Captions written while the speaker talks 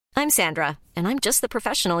I'm Sandra, and I'm just the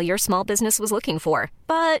professional your small business was looking for.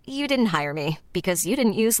 But you didn't hire me because you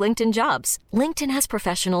didn't use LinkedIn Jobs. LinkedIn has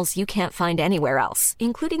professionals you can't find anywhere else,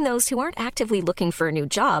 including those who aren't actively looking for a new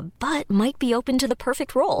job, but might be open to the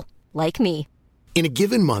perfect role, like me. In a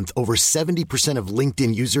given month, over 70% of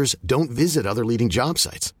LinkedIn users don't visit other leading job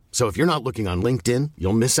sites. So if you're not looking on LinkedIn,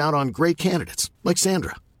 you'll miss out on great candidates like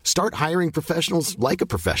Sandra. Start hiring professionals like a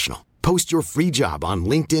professional. Post your free job on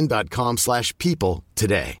linkedin.com/people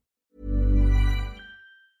today.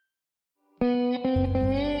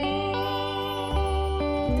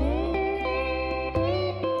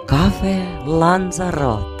 Cafe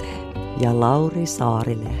Lanzarote ja Lauri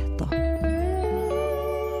Saarilehto.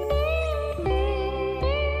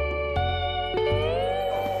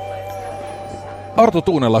 Arto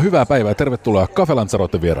Tuunella, hyvää päivää. Tervetuloa Cafe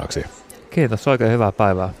Lanzaroten vieraaksi. Kiitos, oikein hyvää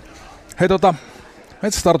päivää. Hei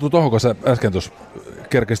metsästä Arto tuohon, kun sä äsken tuossa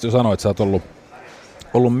kerkesit jo sanoa, että sä oot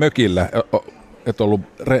ollut mökillä, et ollut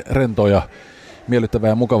rentoa ja miellyttävää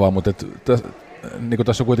ja mukavaa, mutta niin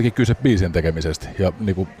tässä on kuitenkin kyse biisin tekemisestä ja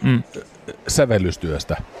niin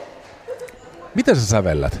sävellystyöstä. Miten sä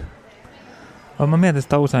sävellät? Mä mietin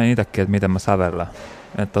sitä usein itsekin, että miten mä sävellän.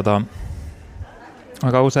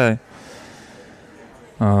 Aika usein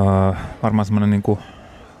varmaan semmoinen niin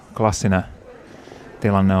klassinen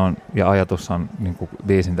tilanne on ja ajatus on niin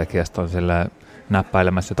biisintekijästä on silleen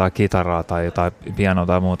näppäilemässä jotain kitaraa tai jotain pianoa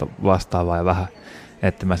tai muuta vastaavaa ja vähän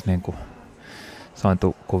etsimässä niin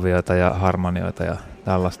sointukuvioita ja harmonioita ja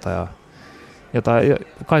tällaista. Ja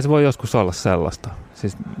kai se voi joskus olla sellaista.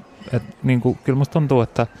 Siis, kyllä musta tuntuu,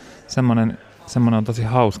 että semmoinen on tosi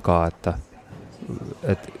hauskaa, että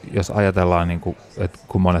jos ajatellaan, niin kuin, että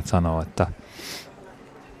kun monet sanoo,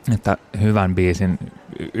 että hyvän biisin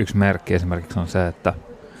yksi merkki esimerkiksi on se, että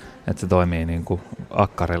se toimii niin kuin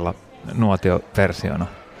akkarilla nuotioversiona.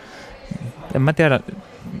 En mä tiedä,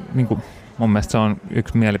 niin kuin, mun mielestä se on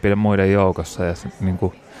yksi mielipide muiden joukossa ja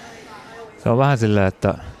se on vähän silleen,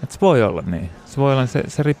 että se voi olla niin. Se voi olla,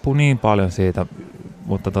 se riippuu niin paljon siitä,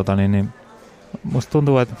 mutta musta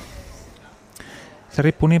tuntuu, että se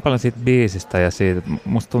riippuu niin paljon siitä biisistä ja siitä,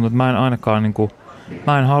 musta tuntuu, että mä en ainakaan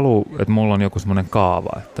mä en halua, että mulla on joku semmoinen kaava,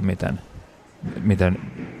 että miten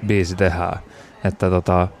biisi tehdään. Että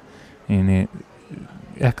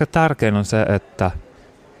ehkä tärkein on se, että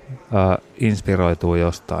inspiroituu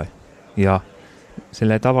jostain. Ja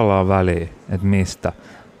sillä ei tavallaan väliä, että mistä.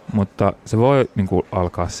 Mutta se voi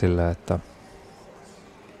alkaa silleen, että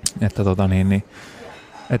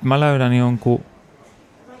mä löydän jonkun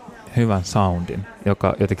hyvän soundin,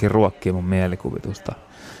 joka jotenkin ruokkii mun mielikuvitusta.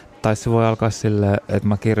 Tai se voi alkaa silleen, että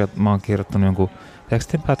mä oon kirjoittanut jonkun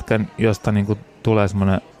tekstinpätkän, josta tulee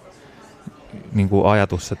semmoinen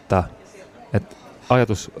ajatus, että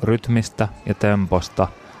ajatus rytmistä ja temposta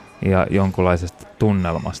ja jonkunlaisesta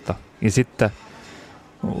tunnelmasta. Ja sitten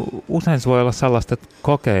usein se voi olla sellaista, että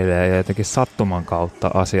kokeilee ja jotenkin sattuman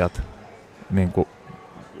kautta asiat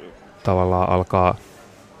tavallaan alkaa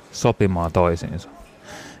sopimaan toisiinsa.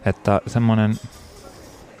 Että semmoinen,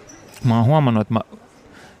 mä oon huomannut,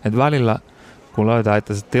 että välillä kun löytää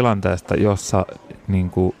itse tilanteesta, jossa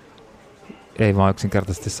ei vaan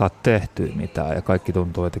yksinkertaisesti saa tehtyä mitään ja kaikki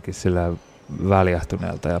tuntuu jotenkin silleen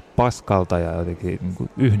väljähtyneeltä ja paskalta ja jotenkin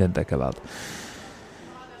yhdentekevältä,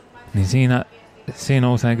 niin siinä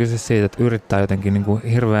on usein kyse siitä, että yrittää jotenkin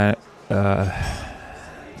hirveän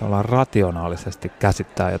rationaalisesti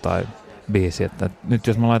käsittää jotain biisiä, että nyt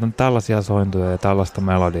jos mä laitan tällaisia sointuja ja tällaista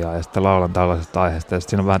melodiaa ja sitten laulan tällaisesta aiheesta ja sitten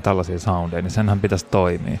siinä on vähän tällaisia soundeja, niin senhän pitäisi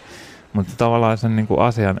toimia. Mutta tavallaan sen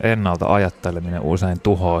asian ennalta ajatteleminen usein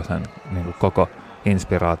tuhoaa sen koko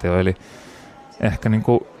inspiraatio. Eli ehkä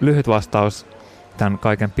lyhyt vastaus tämän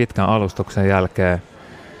kaiken pitkän alustuksen jälkeen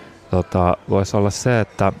voisi olla se,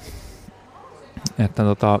 että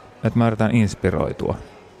mä yritän inspiroitua.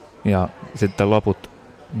 Ja sitten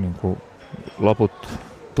loput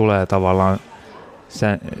tulee tavallaan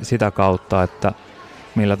sitä kautta, että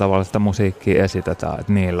millä tavalla sitä musiikkia esitetään,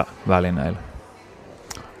 että niillä välineillä.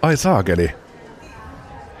 Ai saakeli.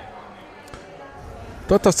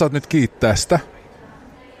 Toivottavasti saat nyt kiittää tästä.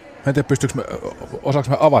 Mä en tiedä, osaanko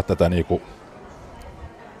mä avata tätä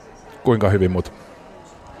kuinka hyvin, mutta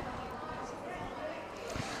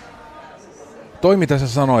toi mitä sä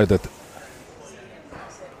sanoit, että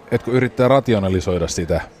kun yrittää rationalisoida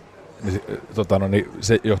sitä, niin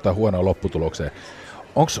se johtaa huonoon lopputulokseen.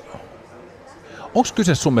 Onko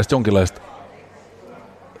kyse sun mielestä jonkinlaista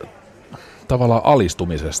tavallaan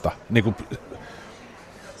alistumisesta?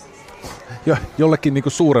 Jollekin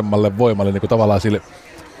suuremmalle voimalle tavallaan sille...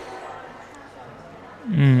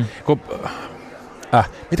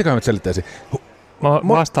 Mitäkään mä selittäisin? Mä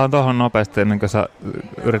vastaan tuohon nopeasti ennen kuin sä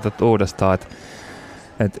yrität uudestaan,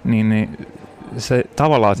 että niin, se,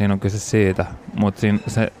 tavallaan siinä on kyse siitä, mutta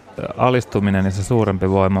se alistuminen ja se suurempi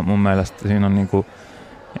voima, mun mielestä siinä on niinku,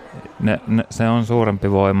 se on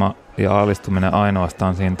suurempi voima ja alistuminen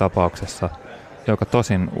ainoastaan siinä tapauksessa, joka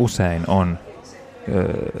tosin usein on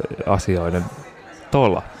asioiden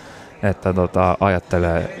tolla, että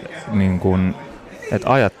ajattelee niin kuin,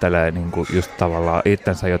 että ajattelee niin kuin just tavallaan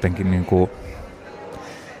itsensä jotenkin niin kuin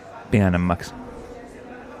pienemmäksi.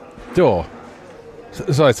 Joo.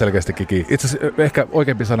 Sait selkeästikin kiinni. Itse asiassa ehkä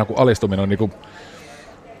oikeampi sana kuin alistuminen on niin kuin,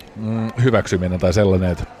 hyväksyminen tai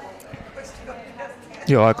sellainen, että...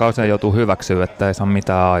 Joo, aika usein joutuu hyväksyä, että ei saa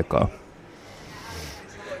mitään aikaa.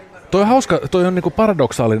 Toi on hauska, toi on niin kuin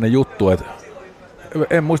paradoksaalinen juttu, että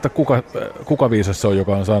en muista kuka viisas se on,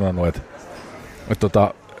 joka on sanonut,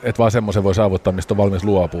 että vaan semmoisen voi saavuttaa, mistä on valmis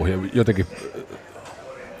luopua. Ja jotenkin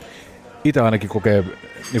itse ainakin kokee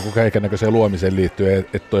niin kaikennäköiseen luomiseen liittyen,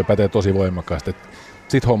 että toi pätee tosi voimakkaasti.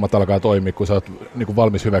 Sitten hommat alkaa toimia, kun sä oot niin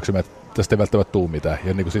valmis hyväksymään, että tästä ei välttämättä tule mitään.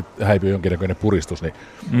 Ja niin sitten häipyy jonkinnäköinen puristus. Niin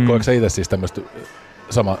koetko sä itse siis tämmöistä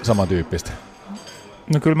samantyyppistä?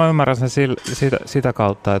 No kyllä mä ymmärrän sen sitä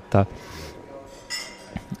kautta, että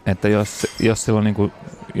jos sillä on niin kuin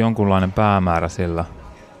jonkunlainen päämäärä sillä,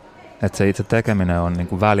 että se itse tekeminen on niin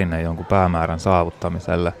kuin väline jonkun päämäärän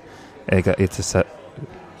saavuttamiselle, eikä itse se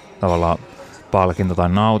tavallaan palkinto tai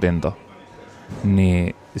nautinto,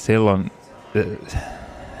 niin silloin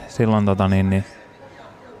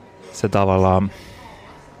se tavallaan,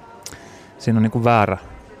 siinä on niin kuin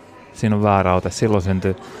väärä ote, silloin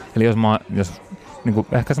syntyy. Eli jos niin kuin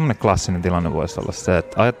ehkä semmoinen klassinen tilanne voisi olla se,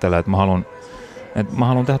 että ajattelee, että mä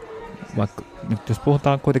haluan tehdä, vaikka nyt jos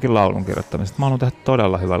puhutaan kuitenkin laulun kirjoittamisesta, mä haluan tehdä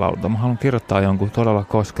todella hyvä laulu. Mä haluan kirjoittaa jonkun todella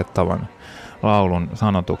koskettavan laulun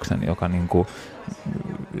sanotuksen, joka niin kuin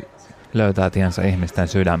löytää tiensä ihmisten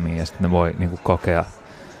sydämiin ja sitten ne voi niin kuin kokea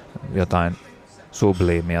jotain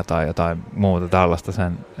subliimia tai jotain muuta tällaista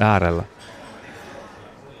sen äärellä.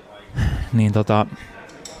 Niin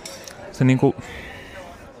se niinku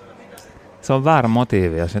se on väärä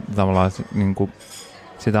motiivi ja se, tavallaan niinku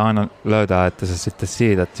sitä aina löytää, että se sitten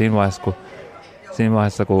siitä, että siinä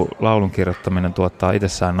vaiheessa kun laulun kirjoittaminen tuottaa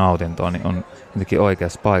itsessään nautintoa, niin on jotenkin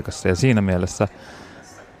oikeassa paikassa. Ja siinä mielessä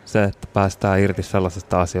se, että päästään irti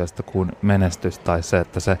sellaisesta asioista kuin menestys tai se,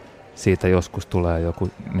 että siitä joskus tulee joku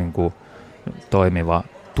niinku toimiva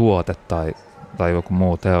tuote tai joku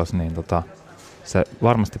muu teos, niin se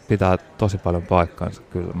varmasti pitää tosi paljon paikkaansa.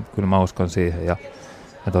 Kyllä mä uskon siihen ja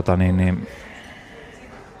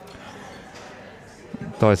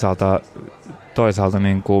toisaalta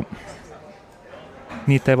niinku,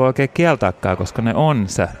 niitä ei voi oikein kieltääkään, koska ne on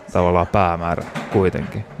se tavallaan päämäärä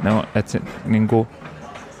kuitenkin. Ne on,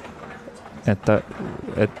 että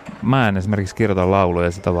mä en esimerkiksi kirjoita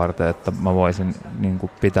lauluja sitä varten, että mä voisin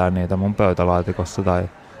niinku pitää niitä mun pöytälaatikossa tai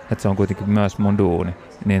että se on kuitenkin myös mun duuni.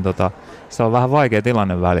 Niin se on vähän vaikea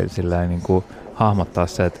tilanne välillä silleen niinku hahmottaa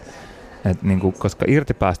se, että niinku, koska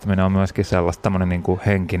irtipäästäminen on myöskin sellaista tämmönen niinku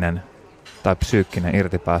henkinen tai psyykkinen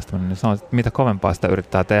irtipäästäminen, niin se on, että mitä kovempaa sitä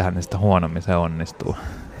yrittää tehdä, niin sitä huonommin se onnistuu.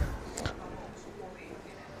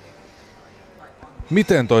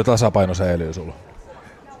 Miten toi tasapaino säilyy sulla?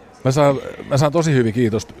 Mä saan tosi hyvin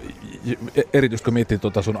kiitosta, erityisesti kun miettii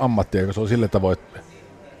sun ammattia, kun se on sillä tavoin,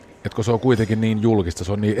 että kun se on kuitenkin niin julkista,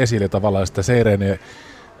 se on niin esille tavallaan sitä seireenien,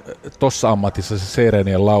 tossa ammatissa se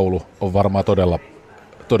seireenien laulu on varmaan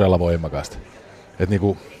todella voimakasta. Että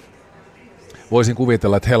niinku, voisin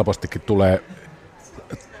kuvitella, että helpostikin tulee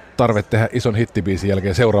tarve tehdä ison hittibiisin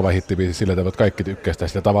jälkeen seuraava hittibiisi sillä tavalla, että kaikki tykkää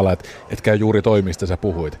sitä tavalla, että käy juuri toimista sä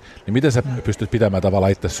puhuit. Niin miten sä pystyt pitämään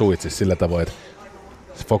tavallaan itse suitsis sillä tavoin, että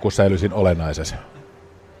se fokus säilyy siinä olennaisessa?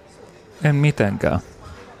 En mitenkään.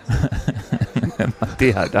 En mä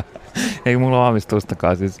tiedä. Ei mulla ole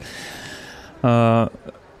aavistustakaan. Siis,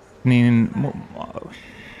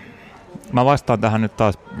 mä vastaan tähän nyt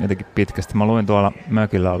taas jotenkin pitkästi. Mä luin tuolla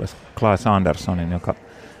mökillä olisi Claes Anderssonin, joka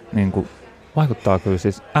niin kuin, vaikuttaa kyllä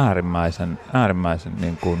siis äärimmäisen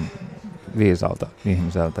niin kuin, viisaalta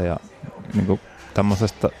ihmiseltä ja niin kuin,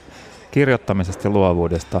 tämmöisestä kirjoittamisesta ja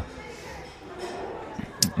luovuudesta.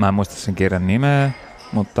 Mä en muista sen kirjan nimeä,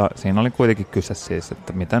 mutta siinä oli kuitenkin kyse siis,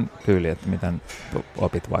 että miten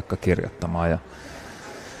opit vaikka kirjoittamaan. Ja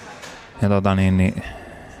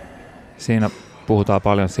siinä puhutaan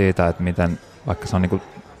paljon siitä, että miten,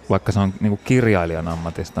 vaikka se on niinku kirjailijan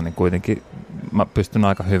ammatista, niin kuitenkin mä pystyn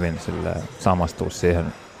aika hyvin samastumaan siihen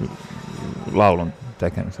laulun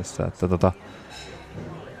tekemisessä. Että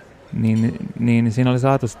niin siinä oli se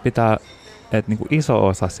ajatus, että pitää, että niinku iso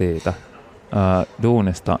osa siitä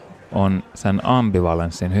duunista on sen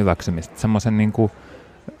ambivalenssin hyväksymistä, semmoisen niinku,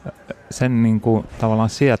 sen niinku tavallaan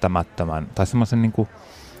sietämättömän tai semmoisen niinku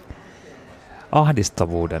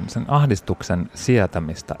ahdistavuuden, sen ahdistuksen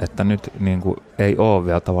sietämistä, että nyt niinku ei ole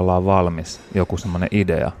vielä tavallaan valmis joku semmoinen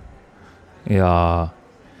idea. Ja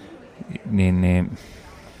niin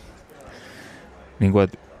kuin,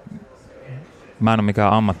 että mä en ole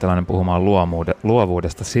mikään ammattilainen puhumaan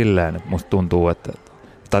luovuudesta silleen, että musta tuntuu, että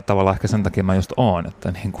tai tavallaan ehkä sen takia mä just oon,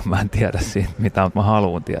 että niin kuin mä en tiedä siitä mitä, mutta mä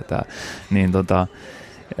haluan tietää. Niin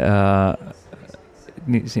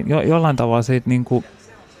jollain tavalla siitä niin kuin,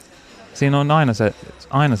 siinä on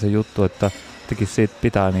aina se juttu, että jotenkin siitä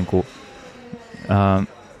pitää niin kuin,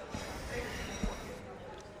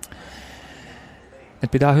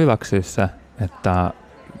 että pitää hyväksyä se, että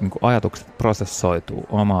niin kuin ajatukset prosessoituu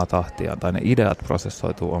omaa tahtiaan tai ne ideat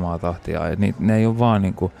prosessoituu omaa tahtiaan. Että ne ei ole vaan,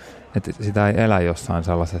 niin kuin, että sitä ei elä jossain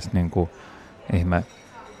sellaisessa niin kuin ihme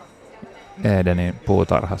Edenin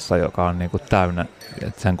puutarhassa, joka on niin kuin täynnä,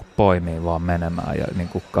 että sen kun poimii vaan menemään ja niin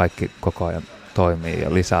kuin kaikki koko ajan toimii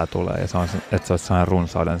ja lisää tulee ja se on, että se olisi sellainen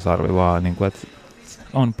runsauden sarvi, vaan niin kuin, että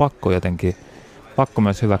on pakko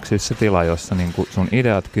myös hyväksyä se tila, jossa niin kuin sun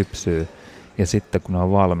ideat kypsyy ja sitten kun ne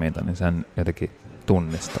on valmiita, niin sen jotenkin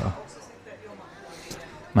tunnistaa.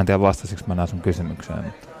 Mä en tiedä vastasiko mä näen sun kysymykseen.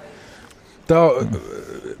 Mutta. Tämä on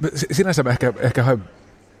sinänsä ehkä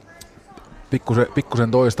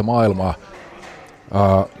pikkusen toista maailmaa.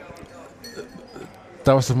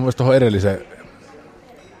 Tämä vastasi mun mielestä tuohon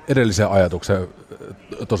edelliseen ajatukseen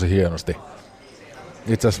tosi hienosti.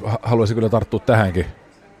 Itse asiassa haluaisin kyllä tarttua tähänkin.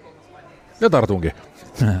 Ja tartunkin.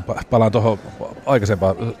 Palaan tuohon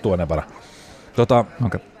aikaisempaan tuonempana.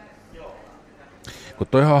 Okay. Kun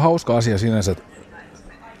toi on hauska asia sinänsä,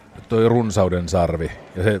 toi runsauden sarvi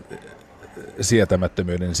ja se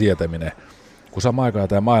sietämättömyyden sietäminen, kun samaan aikaan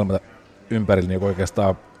tämä maailma ympärillä niin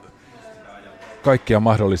oikeastaan kaikkia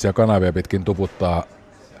mahdollisia kanavia pitkin tuputtaa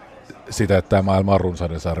sitä, että tämä maailma on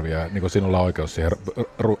runsauden sarvi ja niin sinulla on oikeus siihen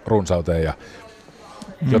runsauteen ja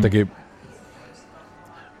jotenkin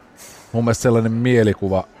mun mielestä sellainen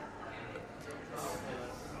mielikuva,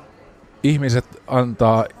 ihmiset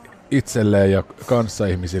antaa itselleen ja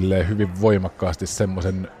kanssaihmisilleen hyvin voimakkaasti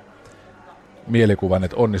semmoisen mielikuvan,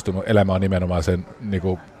 että onnistunut elämä on nimenomaan sen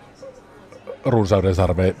niinku runsauden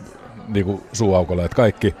sarveen niinku suuaukolla, että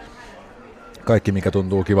kaikki mikä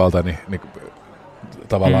tuntuu kivalta, niin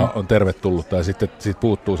tavallaan on tervetullutta ja sitten siitä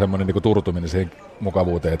puuttuu semmoinen niinku turtuminen siihen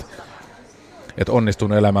mukavuuteen, että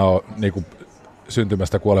onnistunut elämä on niinku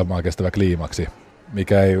syntymästä kuolemaan kestävä kliimaksi,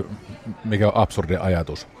 mikä on absurdi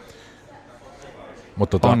ajatus.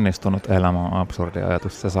 Onnistunut elämä on absurdi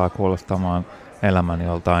ajatus. Se saa kuulostamaan elämän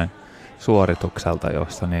joltain suoritukselta,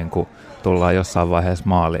 jossa niin kuin tullaan jossain vaiheessa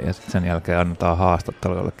maaliin ja sen jälkeen annetaan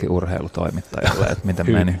haastattelu jollekin urheilutoimittajalle, että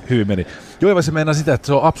miten meni. Hyvin meni. Joo, se meinaa sitä, että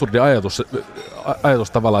se on absurdi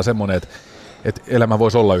ajatus tavallaan semmoinen, että elämä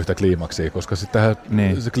voisi olla yhtä kliimaksia, koska sitten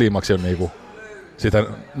se kliimaksi on niinku sitä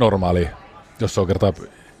normaalia, jos se on kertaa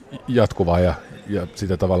jatkuvaa ja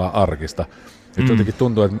sitä tavallaan arkista. Nyt jotenkin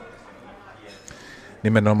tuntuu, että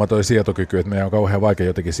nimenomaan toi sietokyky, että meidän on kauhean vaikea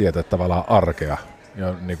jotenkin sietää tavallaan arkea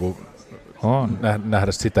ja niinku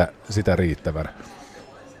nähdä sitä riittävän.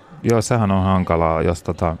 Joo, sehän on hankalaa, jos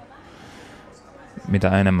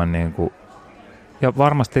mitä enemmän niinku, ja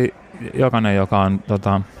varmasti jokainen, joka on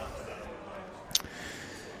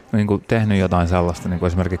niinku tehnyt jotain sellaista, niinku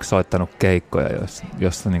esimerkiksi soittanut keikkoja,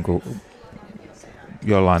 jossa niinku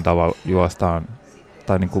jollain tavalla juostaan,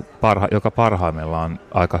 tai niinku joka parhaimmillaan on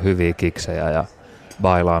aika hyviä kiksejä ja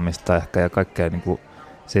bailaamista ehkä ja kaikkea niinku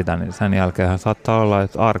sitä, niin sen jälkeen saattaa olla,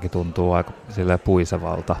 että arki tuntuu aika silleen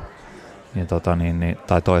puisevalta. Ja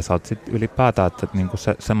tai toisaalta sitten ylipäätään, että niinku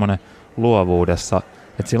semmoinen luovuudessa,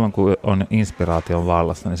 että silloin kun on inspiraation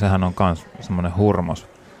vallassa, niin sehän on myös semmoinen hurmos,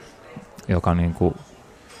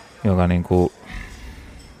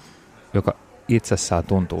 joka itsessään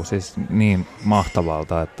tuntuu siis niin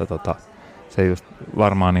mahtavalta, että se just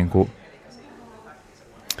varmaan niinku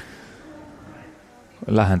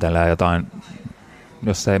lähentelee jotain,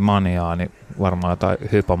 jos ei maniaa, niin varmaan jotain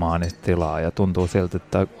hypomaanista tilaa ja tuntuu siltä,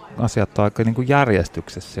 että asiat on aika niinku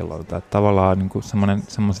järjestyksessä silloin, että tavallaan niinku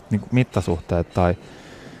semmoiset niinku mittasuhteet tai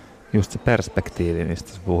just se perspektiivi,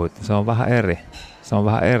 mistä sä puhuit, se on vähän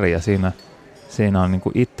eri ja siinä on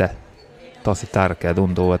niinku itse tosi tärkeä,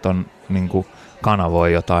 tuntuu, että on niinku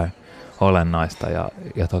kanavoi jotain olennaista ja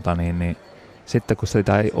sitten kun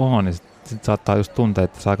sitä ei ole, niin sit saattaa just tuntea,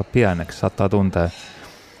 että se on aika pieneksi,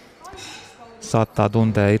 saattaa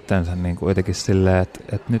tuntea itsensä niin kuin jotenkin silleen,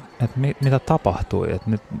 että mitä tapahtui, että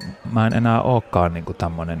nyt mä en enää olekaan niin kuin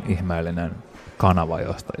tämmöinen ihmeellinen kanava,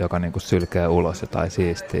 joka niin kuin sylkee ulos jotain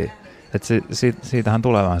siistiä Et siitähän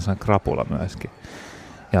tulee vähän sellainen krapula myöskin.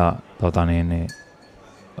 Ja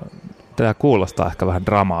tämä kuulostaa ehkä vähän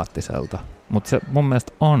dramaattiselta, mutta se mun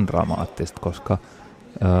mielestä on dramaattista, koska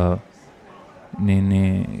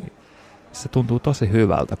se tuntuu tosi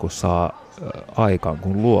hyvältä, kun saa aikaan,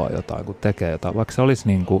 kun luo jotain, kun tekee jotain. Vaikka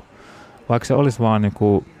se olisi vaan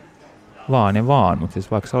niinku vaan ja vaan, mutta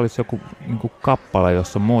siis vaikka se olisi joku niinku kappale,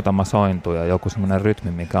 jossa on muutama sointu ja joku semmoinen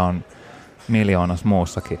rytmi, mikä on miljoonas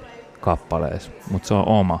muussakin kappaleissa, mutta se on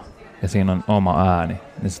oma ja siinä on oma ääni,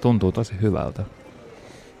 niin se tuntuu tosi hyvältä.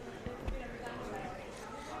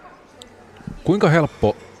 Kuinka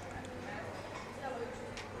helppo,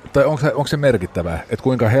 tai onko se merkittävää, että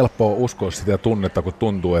kuinka helppoa uskoa sitä tunnetta, kun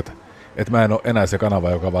tuntuu, että mä en ole enää se kanava,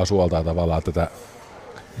 joka vaan suoltaa tavallaan tätä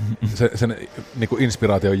sen niin kuin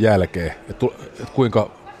inspiraation jälkeen, että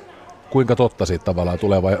kuinka totta siitä tavallaan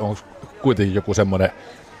tulee, vai onko kuitenkin joku semmoinen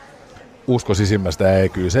usko sisimmästä, ei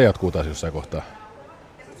kyllä, se jatkuu taas jossain kohtaa?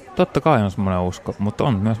 Totta kai on semmoinen usko, mutta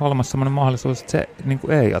on myös olemassa semmoinen mahdollisuus, että se niin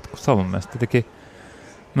kuin ei jatku. Se on mun mielestä tietenkin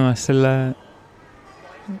myös silleen,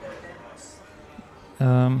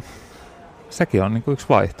 sekin on niin kuin yksi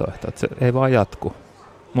vaihtoehto, että se ei vaan jatku.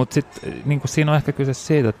 Mutta sitten niin kuin siinä on ehkä kyse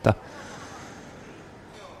siitä, että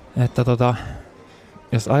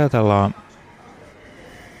jos ajatellaan,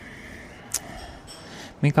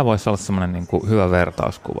 mikä voisi olla semmoinen niin kuin hyvä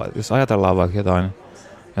vertauskuva. Jos ajatellaan vaikka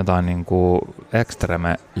jotain niin kuin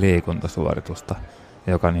ekstreme liikuntasuoritusta,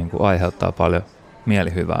 joka niin kuin aiheuttaa paljon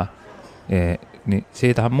mielihyvää, niin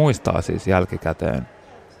siitähän muistaa siis jälkikäteen,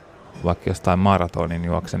 vaikka jostain maratonin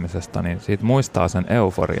juoksemisesta, niin siitä muistaa sen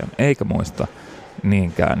euforian, eikä muista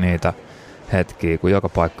niinkään niitä hetkiä, kun joka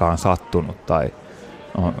paikka on sattunut tai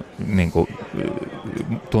on niin kuin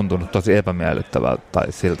tuntunut tosi epämiellyttävältä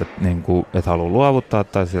tai siltä, että niin kuin et halua luovuttaa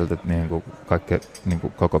tai siltä, että niin kuin niin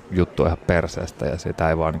kuin koko juttu on ihan perseestä ja sitä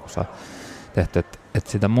ei vaan niin kuin saa tehty,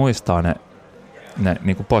 että sitä muistaa ne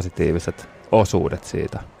niin kuin positiiviset osuudet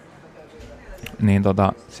siitä. Niin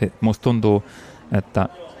musta tuntuu, että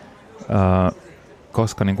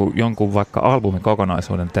koska niin kuin jonkun vaikka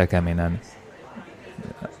albumikokonaisuuden tekeminen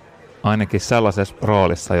ainakin sellaisessa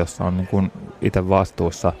roolissa, jossa on niin kuin itse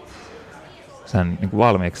vastuussa sen niin kuin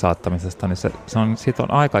valmiiksi saattamisesta, niin siitä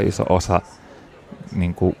on aika iso osa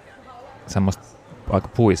niin kuin semmoista aika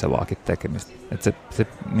puisevaakin tekemistä. Että se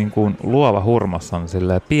niin kuin luova hurmos on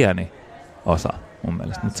silleen pieni osa mun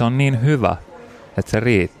mielestä, mutta se on niin hyvä, että se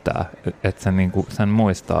riittää, että se niin kuin sen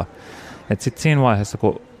muistaa. Että sitten siinä vaiheessa,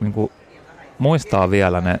 kun niin kuin muistaa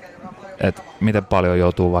vielä ne, että miten paljon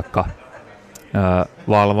joutuu vaikka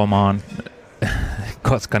valvomaan,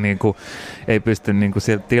 koska niinku ei pysty niinku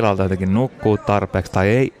sieltä tilalta jotenkin nukkuu tarpeeksi tai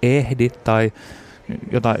ei ehdi tai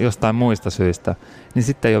jostain muista syistä, niin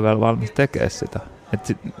sitten ei ole vielä valmis tekemään sitä.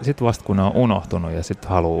 Sitten vasta kun ne on unohtunut ja sitten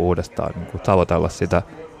haluaa uudestaan niinku tavoitella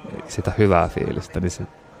sitä hyvää fiilistä.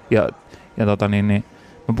 Niin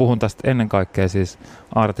mä puhun tästä ennen kaikkea siis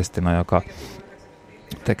artistina, joka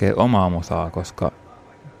tekee omaa musaa,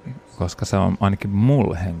 koska se on ainakin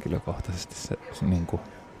mulle henkilökohtaisesti se niin kuin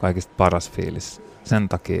kaikista paras fiilis sen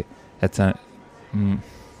takia, että se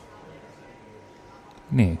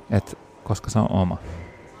että koska se on oma.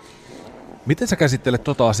 Miten sä käsittelet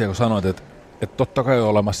tota asiaa, kun sanoit, että totta kai on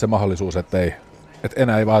olemassa se mahdollisuus, että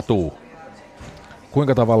enää ei vaan tuu?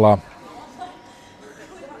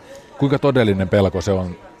 Kuinka todellinen pelko se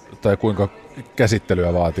on, tai kuinka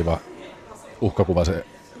käsittelyä vaativa uhkakuva se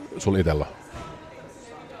sul itsellä?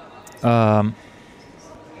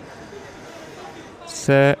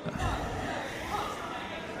 Se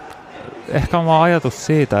ehkä on vaan ajatus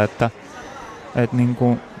siitä, että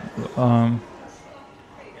niinku,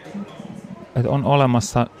 että on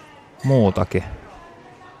olemassa muutakin.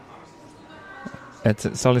 Että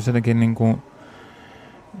se olisi jotenkin niinku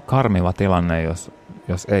karmiva tilanne,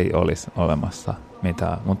 jos ei olisi olemassa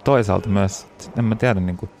mitään. Mutta toisaalta myös, en mä tiedä,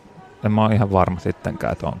 niinku, en mä ole ihan varma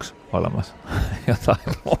sittenkään, että onko olemassa jotain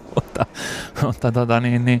muuta. Mutta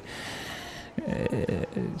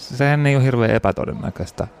sehän ei ole hirveän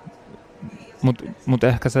epätodennäköistä. Mut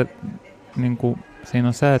ehkä se, niinku, siinä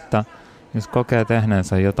on se, että jos kokee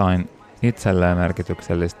tehneensä jotain itselleen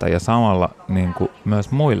merkityksellistä ja samalla niinku,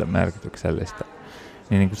 myös muille merkityksellistä,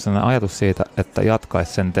 niin niinku sellainen ajatus siitä, että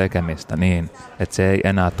jatkaisi sen tekemistä niin, että se ei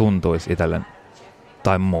enää tuntuisi itselle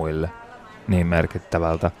tai muille niin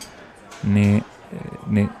merkittävältä, niin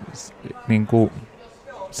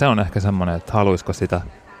se on ehkä semmoinen, että haluaisiko sitä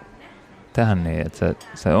tehdä niin, että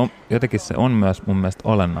se on, jotenkin se on myös mun mielestä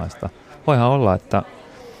olennaista. Voihan olla, että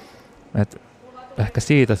ehkä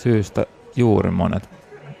siitä syystä juuri monet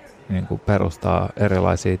niin kuin perustaa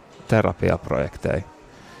erilaisia terapiaprojekteja,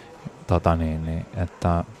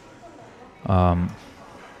 että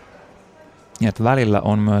että välillä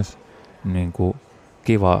on myös niin kuin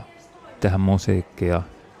kiva tehdä musiikkia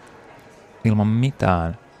ilman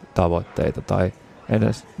mitään tavoitteita tai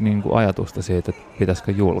edes niin kuin ajatusta siitä, että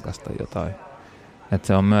pitäisikö julkaista jotain. Että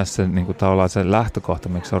se on myös se, niin kuin tavallaan se lähtökohta,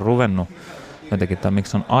 miksi on ruvennut jotenkin, tai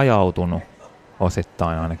miksi on ajautunut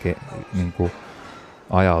osittain ainakin niin kuin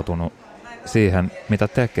ajautunut siihen, mitä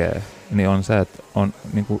tekee, niin on se, että on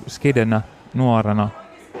niin kuin skidenä, nuorena,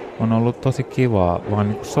 on ollut tosi kivaa vaan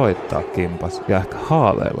niin kuin soittaa kimpas ja ehkä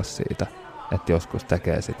haaveilla siitä, että joskus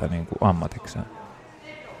tekee sitä niin kuin ammatikseen.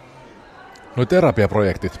 No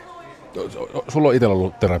terapiaprojektit. Sulla on itsellä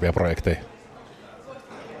ollut terapiaprojekteja?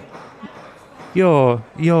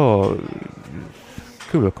 Joo,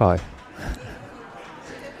 kyllä kai.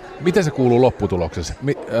 Miten se kuuluu lopputuloksessa?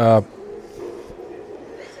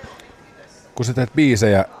 Kun sä teet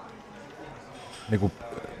biisejä, niin kuin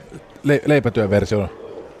leipätyöversion,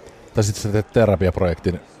 tai sitten sä teet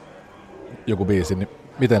terapiaprojektin joku biisi, niin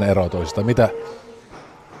miten ne eroaa toisistaan?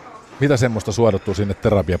 Mitä semmoista suodattuu sinne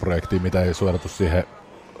terapiaprojektiin, mitä ei suodattu siihen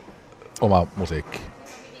omaan musiikkiin?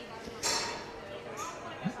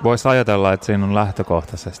 Voisi ajatella, että siinä on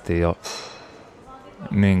lähtökohtaisesti jo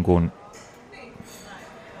niin kuin,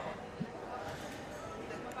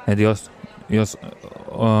 että jos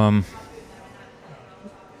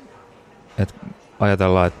että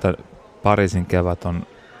ajatellaan, että Pariisin kevät on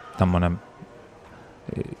tämmöinen,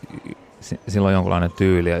 silloin jonkunlainen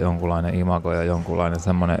tyyli ja jonkunlainen imago ja jonkunlainen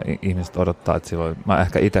semmoinen, ihmiset odottaa, että silloin, mä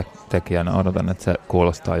ehkä itse tekijänä odotan, että se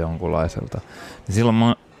kuulostaa jonkunlaiselta. Ja silloin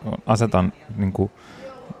mä asetan niin kuin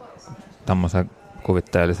tämmöisen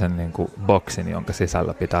kuvitteellisen niin kuin boksin, jonka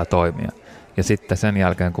sisällä pitää toimia. Ja sitten sen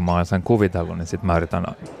jälkeen, kun mä oon sen kuvitellut, niin sitten mä yritän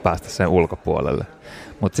päästä sen ulkopuolelle.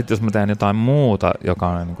 Mutta sitten jos mä teen jotain muuta, joka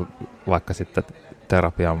on niin kuin vaikka sitten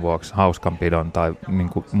terapian vuoksi, hauskanpidon tai niin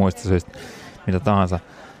kuin muista syistä, mitä tahansa,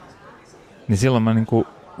 niin silloin mä niin kuin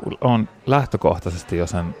on lähtökohtaisesti jo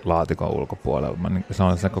sen laatikon ulkopuolella. Se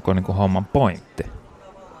on se koko niin kuin homman pointti.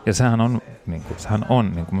 Ja sehän on, niin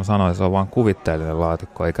kuin mä sanoin, se on vaan kuvitteellinen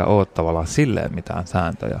laatikko, eikä ole tavallaan silleen mitään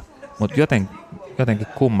sääntöjä. Mutta jotenkin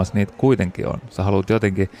kummas niitä kuitenkin on. Sä haluat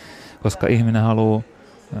jotenkin, koska ihminen haluaa,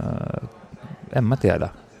 en mä tiedä,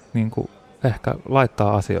 niin kuin ehkä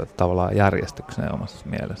laittaa asioita tavallaan järjestykseen omassa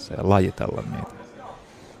mielessä ja lajitella niitä.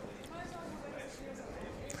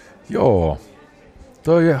 Joo,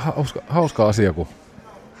 toi on hauska asia, kun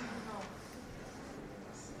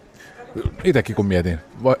itsekin kun mietin,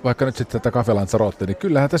 vaikka nyt sitten tätä Café Lanzarote, niin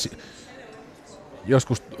kyllähän tässä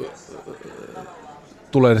joskus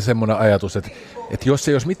tulee semmoinen ajatus, että jos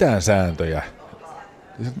ei olisi mitään sääntöjä,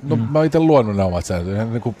 no mä oon itse luonut ne omat sääntöjä,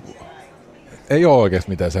 niin kuin, ei ole oikeasti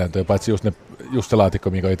mitään sääntöjä, paitsi just se laatikko,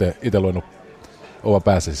 minkä on itse luonut oman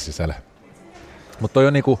päässä sisällä. Mutta toi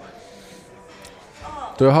on niinku,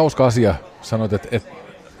 toi on hauska asia, sanoit, että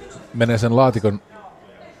menee sen laatikon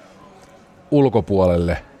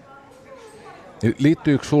ulkopuolelle. Niin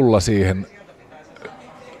liittyykö sulla siihen,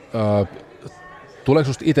 tuleeko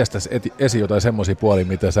susta itsestäsi esiin jotain semmoisia puolia,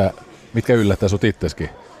 mitkä yllättää sut itseskin?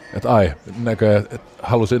 Että näköjään,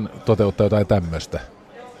 halusin toteuttaa jotain tämmöistä.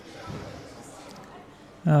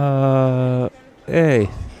 Ei.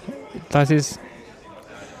 Tai siis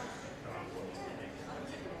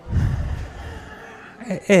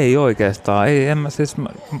ei oikeastaan.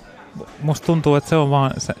 Musta tuntuu, että se on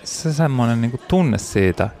vaan se semmoinen niinku tunne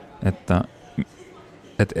siitä, että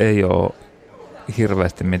ei ole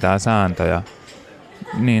hirveästi mitään sääntöjä,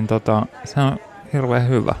 niin se on hirveän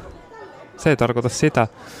hyvä. Se ei tarkoita sitä,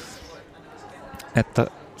 että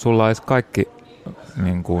sulla olisi kaikki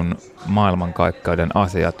niin kuin maailmankaikkeuden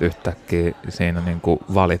asiat yhtäkkiä siinä niin kuin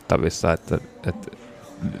valittavissa, että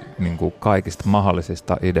niin kuin kaikista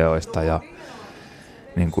mahdollisista ideoista ja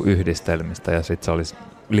niin kuin yhdistelmistä ja sitten se olisi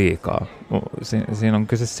liikaa. Siinä on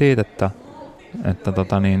kyse siitä, että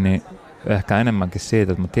ehkä enemmänkin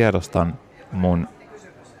siitä, että mä tiedostan mun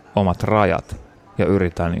omat rajat ja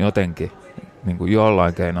yritän jotenkin niin kuin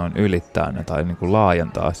jollain keinoin ylittää ne tai niin kuin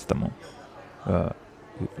laajentaa sitä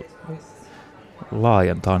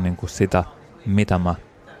laajentaa niin kuin sitä, mitä mä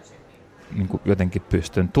niin kuin jotenkin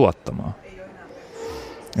pystyn tuottamaan.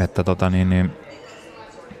 Että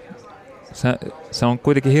se on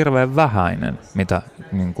kuitenkin hirveän vähäinen, mitä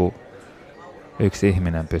niin kuin yksi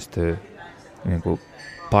ihminen pystyy niin kuin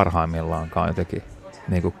parhaimmillaankaan jotenkin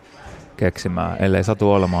niin kuin keksimään, ellei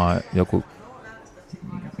satu olemaan joku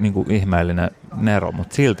niin kuin ihmeellinen nero,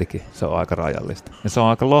 mutta siltikin se on aika rajallista. Ja se on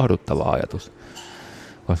aika lohduttava ajatus,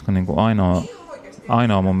 koska niin kuin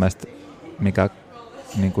ainoa mun mielestä, mikä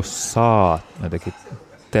niin kuin saa jotenkin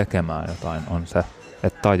tekemään jotain, on se,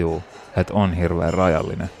 että tajuu, että on hirveän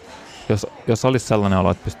rajallinen. jos olisi sellainen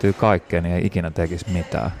olo, että pystyy kaikkeen, niin ei ikinä tekisi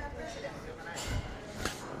mitään.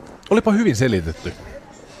 Olipa hyvin selitetty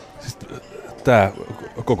siis tämä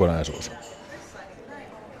kokonaisuus.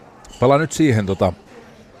 Palaan nyt siihen,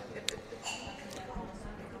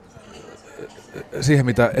 siihen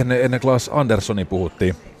mitä ennen Claes Anderssonia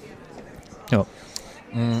puhuttiin. Joo.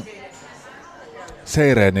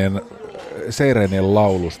 Seireenien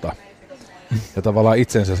laulusta. Ja tavallaan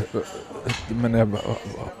itsensä, menee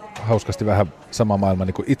hauskasti vähän sama maailma,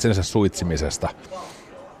 niin kuin itsensä suitsimisesta.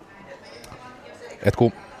 Et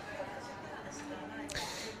kun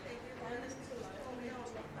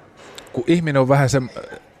ihminen on vähän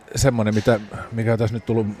semmoinen, mikä on tässä nyt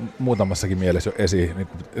tullut muutamassakin mielessä jo esiin, niin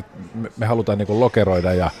me halutaan niin kuin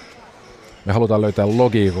lokeroida ja me halutaan löytää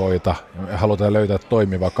logiikoita, ja me halutaan löytää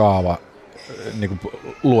toimiva kaava niin kuin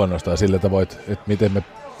luonnosta sillä tavoin, että miten me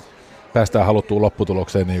päästään haluttuun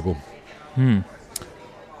lopputulokseen niin kuin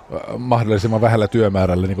mahdollisimman vähällä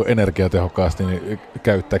työmäärällä niin kuin energiatehokkaasti, niin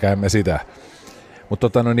käyttäkäämme sitä.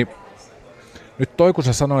 Mutta niin, nyt kun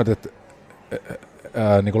sä sanoit, että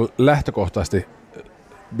niin kuin lähtökohtaisesti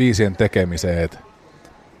biisien tekemiseen, että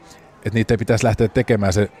niitä ei pitäisi lähteä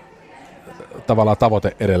tekemään se tavallaan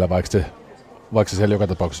tavoite edellä, vaikka se siellä joka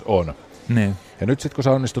tapauksessa on. Niin. Ja nyt sitten kun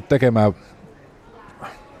sä onnistut tekemään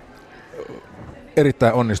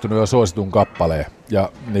erittäin onnistunut ja suositun kappaleen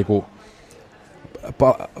ja niinku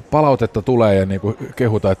palautetta tulee ja niinku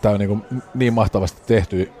kehutaan, että tämä on niinku niin mahtavasti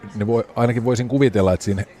tehty, niin ainakin voisin kuvitella, että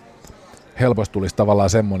siinä helposti tulisi tavallaan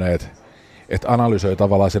semmoinen, että analysoi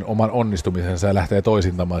tavallaan sen oman onnistumisensa ja lähtee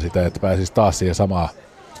toisintamaan sitä, että pääsisi taas siihen samaan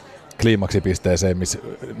kliimaksipisteeseen, missä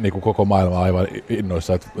niinku koko maailma on aivan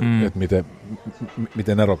innoissa, että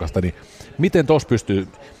miten nerokasta. Niin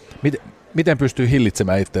miten pystyy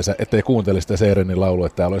hillitsemään itseensä, ettei kuuntele sitä Seirenin laulua,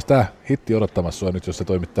 että täällä olisi tämä hitti odottamassa sua nyt, jos sä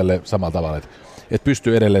toimit tälleen samalla tavalla. Että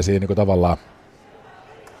pystyy edelleen siihen niin tavallaan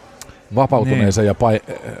vapautuneeseen ja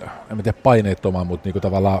paineettomaan, mutta niin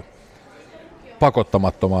tavallaan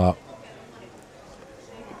pakottamattomaan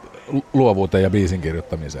luovuuteen ja biisin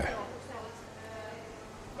kirjoittamiseen.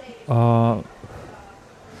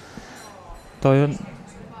 Toi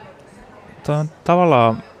on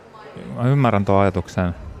tavallaan, mä ymmärrän tuon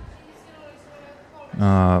ajatuksen.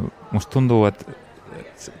 Musta tuntuu, että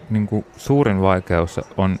niinku suurin vaikeus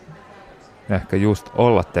on ehkä just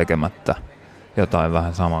olla tekemättä jotain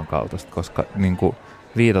vähän samankaltaista, koska niinku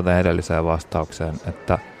viitaten edelliseen vastaukseen,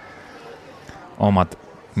 että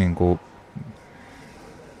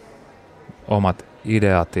omat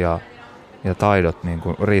ideat ja taidot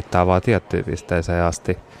niinku riittää vaan tiettyyn pisteeseen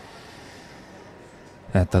asti.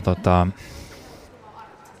 Että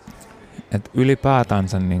et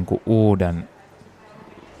ylipäätänsä niinku uuden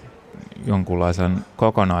jonkunlaisen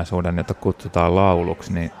kokonaisuuden, jota kutsutaan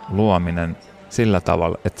lauluksi, niin luominen sillä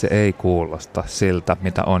tavalla, että se ei kuulosta siltä,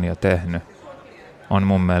 mitä on jo tehnyt, on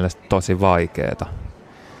mun mielestä tosi vaikeeta.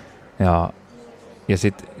 Ja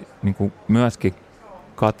sitten niin myöskin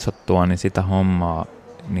katsottua niin sitä hommaa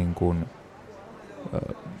niin kuin,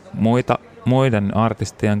 muiden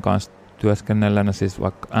artistien kanssa työskennellänä, siis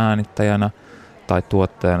vaikka äänittäjänä tai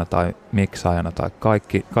tuottajana tai miksaajana tai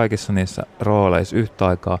kaikissa niissä rooleissa yhtä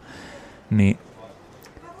aikaa, niin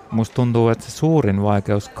musta tuntuu, että se suurin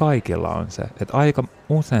vaikeus kaikilla on se, että aika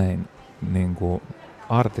usein niin kuin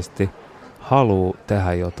artisti haluaa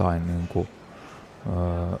tehdä jotain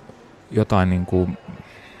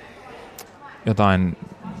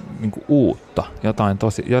uutta,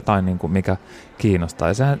 jotain niin kuin mikä kiinnostaa.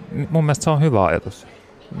 Ja sehän, mun mielestä se on hyvä ajatus.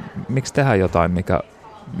 Miksi tehdä jotain,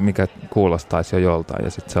 mikä kuulostaisi jo joltain,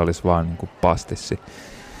 ja sitten se olisi vaan niin kuin pastissi.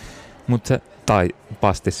 Tai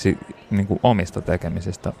pastissi niin kuin omista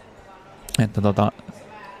tekemisistä.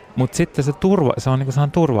 Mutta sitten se on niin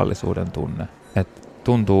kuin turvallisuuden tunne. Et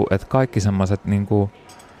tuntuu, että kaikki semmoiset niin kuin,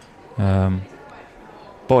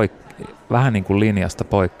 vähän niin kuin linjasta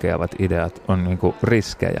poikkeavat ideat on niin kuin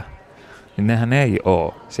riskejä. Niin nehän ei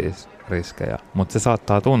ole siis riskejä, mutta se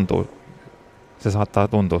saattaa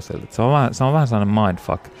tuntua siltä. Se on vähän sellainen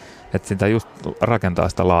mindfuck, että sitä just rakentaa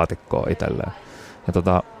sitä laatikkoa itselleen. Ja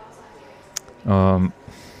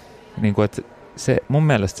niin kuin, että mun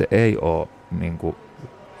mielestä se ei ole niin kuin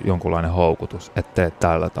jonkunlainen houkutus, että teet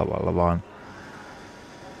tällä tavalla,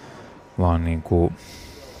 vaan niin kuin,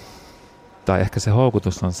 tai ehkä se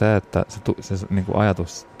houkutus on se, että se niin kuin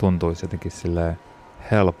ajatus tuntuisi jotenkin silleen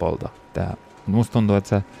helpolta tehdä. Musta tuntuu,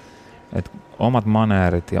 että omat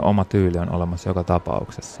maneerit ja oma tyyli on olemassa joka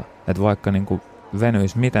tapauksessa. Että vaikka niin kuin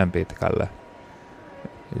venyisi miten pitkälle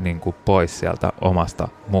niin kuin pois sieltä omasta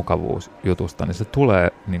mukavuusjutusta, niin se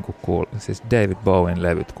tulee niin kuin siis David Bowen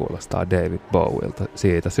levyt kuulostaa David Bowielta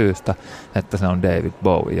siitä syystä, että se on David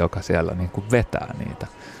Bowie, joka siellä niin kuin vetää niitä.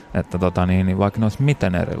 Että niin vaikka ne olisi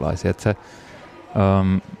miten erilaisia, että se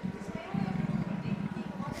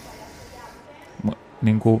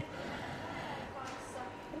niin kuin,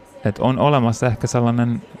 että on olemassa ehkä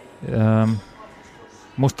sellainen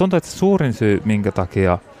musta tuntuu, että suurin syy, minkä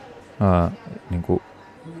takia niin kuin,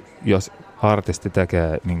 jos artisti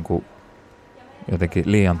tekee niin kuin,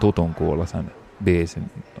 jotenkin liian tutun kuuloisen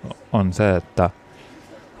biisin, on se, että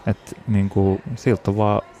niin kuin, siltä on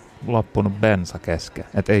vaan loppunut bensa kesken.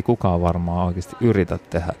 Että ei kukaan varmaan oikeasti yritä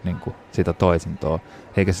tehdä niin kuin, sitä toisintoa,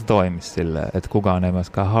 eikä se toimi silleen, että kukaan ei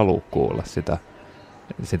myöskään halua kuulla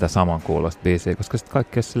sitä samankuuloista biisiä, koska sitten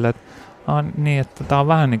kaikki on silleen, että niin, että tää on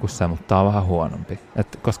vähän niin kuin se, mutta tää on vähän huonompi.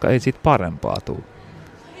 Koska ei siitä parempaa tule.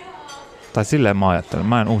 Tai silleen mä ajattelen.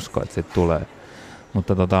 Mä en usko, että siitä tulee.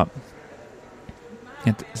 Mutta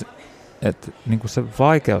niin kuin se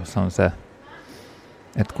vaikeus on se,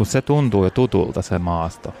 että kun se tuntuu jo tutulta se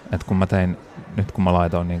maasto. Että kun mä nyt kun mä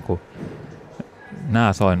laitoin niin kuin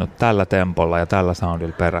nää soinut tällä tempolla ja tällä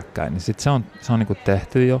soundilla peräkkäin, niin sit se on niin kuin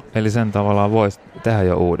tehty jo. Eli sen tavallaan voisi tehdä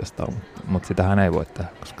jo uudestaan, mutta sitähän ei voi tehdä,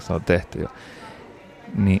 koska se on tehty jo.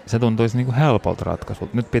 Niin se tuntuisi niin kuin helpolta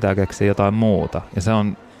ratkaisulta. Nyt pitää keksiä jotain muuta. Ja se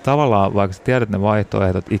on tavallaan, vaikka sä tiedät ne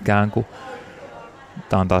vaihtoehdot ikään kuin,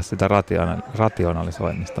 tää on taas sitä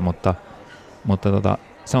rationalisoimista, mutta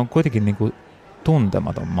se on kuitenkin niin kuin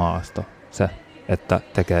tuntematon maasto, se, että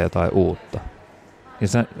tekee jotain uutta. Ja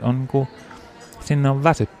se on niin kuin, sinne on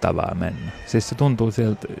väsyttävää mennä. Siis se tuntuu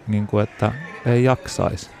siltä, niin kuin, että ei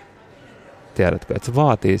jaksaisi. Tiedätkö, että se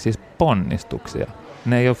vaatii siis ponnistuksia.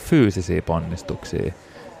 Ne ei ole fyysisiä ponnistuksia,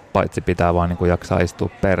 paitsi pitää vaan niin kuin jaksaa istua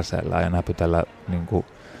perseellä ja näpytellä niin kuin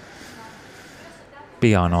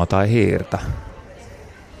pianoa tai hiirtä.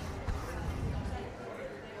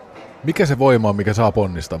 Mikä se voima on, mikä saa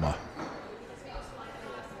ponnistamaan?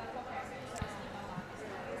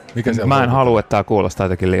 Mä en halua, että tämä kuulostaa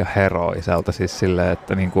jotenkin liian heroiselta, siis silleen,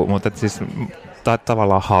 että niinku, mutta et siis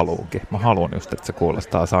tavallaan haluunkin. Mä haluan just, että se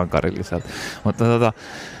kuulostaa sankarilliselta. Mutta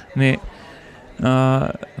niin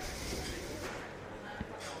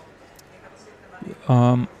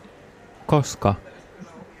koska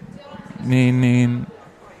niin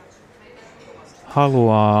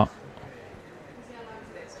haluaa,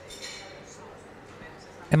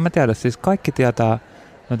 en mä tiedä, siis kaikki tietää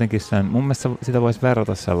jotenkin sen, mun mielestä sitä voisi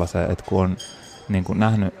verrata sellaiseen, että kun on niin kuin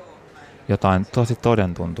nähnyt jotain tosi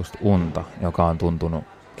todentuntuista unta, joka on tuntunut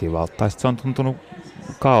kivalta, tai sitten se on tuntunut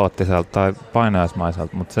kaoottiselta tai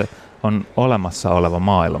painajaismaiselta, mutta se on olemassa oleva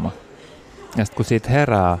maailma. Ja sitten kun siitä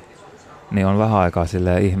herää, niin on vähän aikaa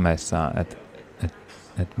silleen ihmeissään, että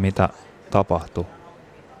mitä tapahtui.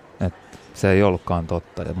 Että se ei ollutkaan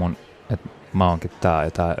totta ja että mä oonkin tää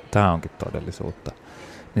ja tää onkin todellisuutta.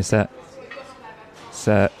 Niin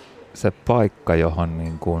se paikka, johon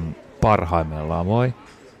niin kuin parhaimmillaan voi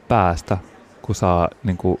päästä, kun saa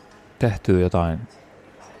niin kuin tehtyä jotain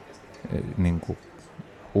niin kuin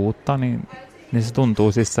uutta, niin se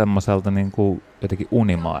tuntuu siis semmoiselta niin kuin jotenkin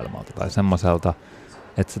unimaailmalta tai semmoiselta,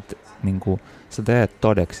 että sä teet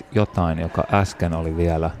todeksi jotain, joka äsken oli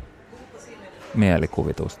vielä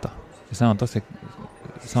mielikuvitusta. Ja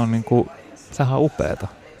se on niin kuin, sehän on upeeta.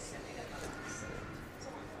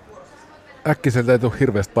 Äkkiseltä ei tule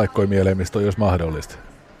hirveästi paikkoja mieleen, mistä on jos mahdollista.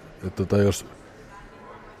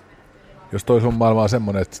 Jos toi sun maailma on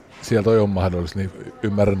semmoinen, että sieltä on mahdollista, niin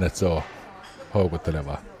ymmärrän, että se on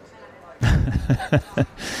houkuttelevaa.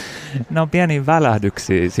 Ne on pieniä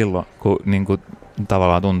välähdyksiä silloin, kun niin kuin,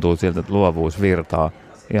 tavallaan tuntuu siltä, että luovuus virtaa.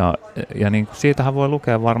 Ja niin kuin, siitähän voi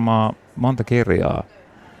lukea varmaan monta kirjaa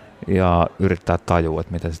ja yrittää tajua,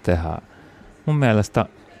 että miten se tehdään. Mun mielestä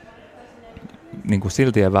niin kuin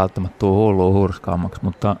silti ei välttämättä tule hullua hurskaammaksi,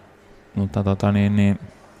 mutta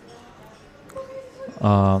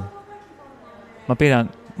mä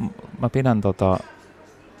pidän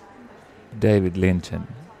David Lynchin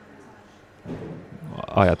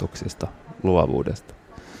ajatuksista, luovuudesta.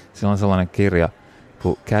 Sillä on sellainen kirja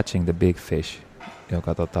kuin Catching the Big Fish,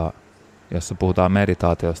 jossa puhutaan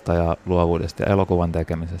meditaatiosta ja luovuudesta ja elokuvan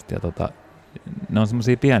tekemisestä. Ja ne on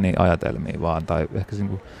semmoisia pieniä ajatelmia vaan, tai ehkä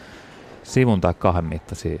sivun tai 2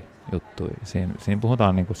 mittaisia juttuja. Siinä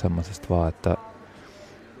puhutaan niinku semmoisesta vaan, että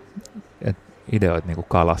ideoita niinku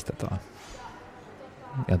kalastetaan.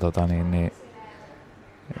 Ja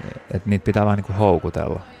että niitä pitää vähän niinku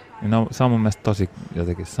houkutella. No, se on mun mielestä tosi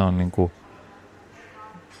jotenkin, se on niinku,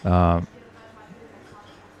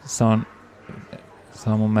 se on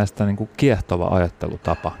mun mielestä niinku kiehtova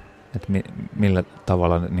ajattelutapa. että millä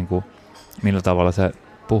tavalla se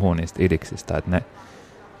puhuu niistä idiksistä, että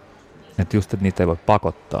just, että niitä ei voi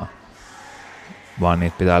pakottaa, vaan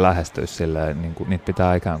niitä pitää lähestyä silleen, niin kuin, niitä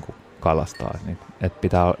pitää ikään kuin kalastaa, että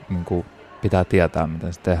pitää tietää,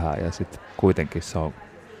 miten se tehdään, ja sitten kuitenkin se on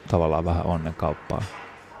tavallaan vähän onnenkauppaa.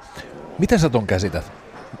 Miten sä ton käsität?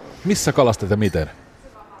 Missä kalastat ja miten?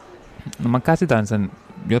 No mä käsitän sen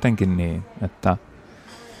jotenkin niin, että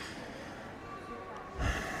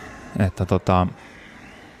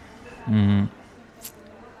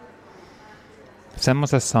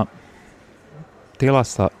semmoisessa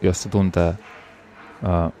tilassa, jossa tuntee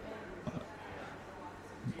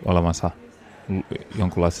olevansa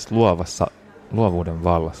jonkunlaisessa luovuuden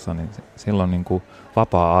vallassa, niin silloin niin kuin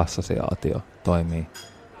vapaa assosiaatio toimii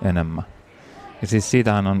enemmän. Ja siis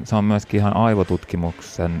siitähän se on myöskin ihan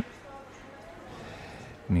aivotutkimuksen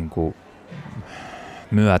niin kuin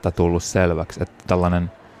myötä tullut selväksi, että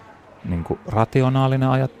tällainen niin kuin rationaalinen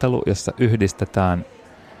ajattelu, jossa yhdistetään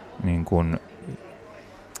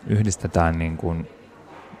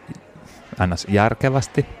ns.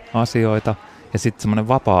 Järkevästi asioita, ja sitten semmoinen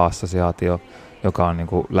vapaa assosiaatio, joka on niin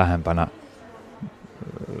kuin lähempänä,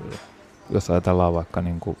 jos ajatellaan vaikka,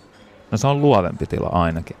 niin kuin, no se on luovempi tila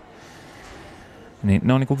ainakin, niin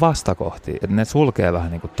ne on niin kuin vastakohtia, että ne sulkee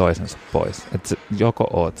vähän niin kuin toisensa pois. Että joko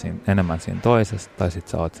oot enemmän siinä toisessa, tai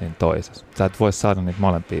sitten sä oot siinä toisessa. Sä et voi saada niitä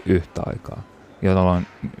molempia yhtä aikaa, jolloin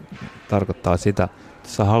tarkoittaa sitä, että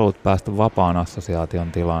jos sä haluat päästä vapaan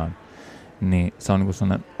assosiaation tilaan, niin se on niin kuin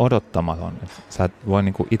sellainen odottamaton, että sä et voi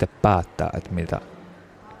niin kuin itse päättää, että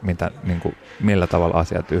niin kuin, millä tavalla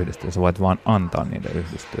asiat yhdistyy. Sä voit vaan antaa niiden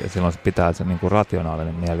yhdistyä, ja silloin se pitää se niin kuin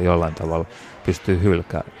rationaalinen mieli jollain tavalla pystyy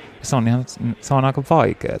hylkäämään. Se on aika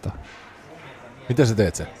vaikeeta. Miten sä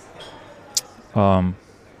teet sen?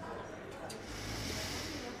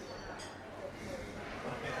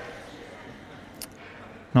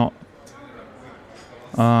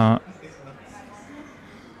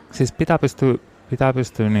 Siis pitää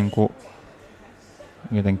pystyä niinku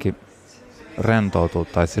jotenkin rentoutua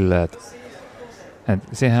tai silleen, että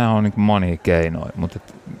siihen on niinku monia keinoja, mutta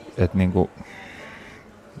niinku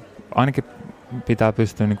ainakin pitää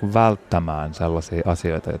pystyä niinku välttämään sellaisia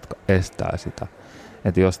asioita, jotka estää sitä.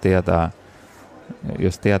 Että jos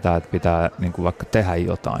tietää, että pitää niinku vaikka tehdä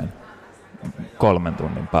jotain 3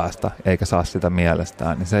 tunnin päästä, eikä saa sitä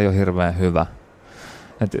mielestään, niin se ei ole hirveän hyvä.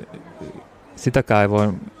 Et sitäkään ei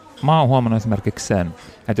voi. Mä oon huomannut esimerkiksi sen,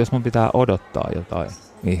 että jos mun pitää odottaa jotain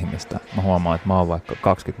ihmistä, mä huomaan, että mä oon vaikka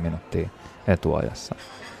 20 minuuttia etuajassa,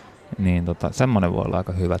 niin semmoinen voi olla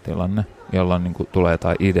aika hyvä tilanne, jolloin niin kuin tulee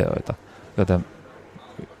jotain ideoita, joten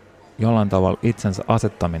jollain tavalla itsensä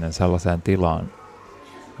asettaminen sellaiseen tilaan,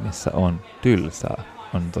 missä on tylsää,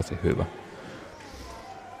 on tosi hyvä.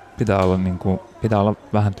 Pitää olla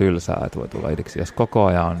vähän tylsää, että voi tulla idiksi. Jos koko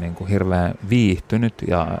ajan on niin kuin hirveän viihtynyt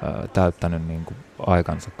ja täyttänyt niin kuin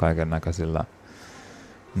aikansa kaiken näköisillä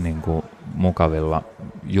niin kuin mukavilla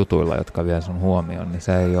jutuilla, jotka vie sun huomioon, niin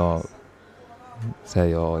se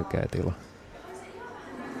ei ole oikea tila.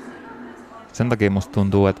 Sen takia musta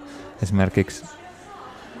tuntuu, että esimerkiksi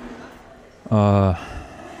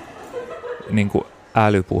niin kuin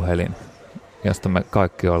älypuhelin, josta me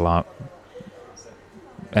kaikki ollaan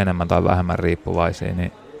enemmän tai vähemmän riippuvaisia,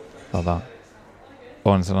 niin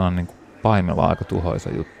on sellainen niin kuin pahimmillaan aika tuhoisa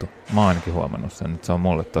juttu. Mä oon ainakin huomannut sen, että se on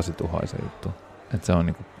mulle tosi tuhoisa juttu. Että se on,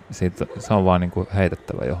 niin kuin, se on vaan niin kuin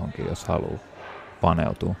heitettävä johonkin, jos haluaa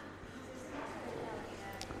paneutua.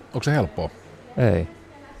 Onko se helppoa? Ei.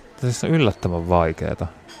 Se on yllättävän vaikeeta.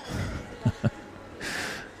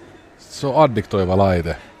 Se on addiktoiva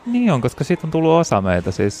laite. Niin on, koska siitä on tullut osa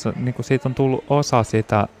meitä. Siis, niin kuin siitä on tullut osa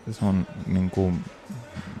sitä sun niin kuin,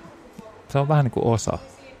 se on vähän niin kuin osa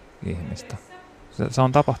ihmistä. Se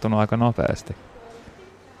on tapahtunut aika nopeasti.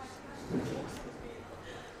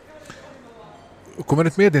 Kun mä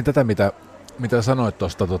nyt mietin tätä, mitä sanoit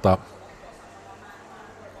tuosta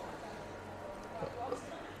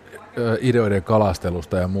ideoiden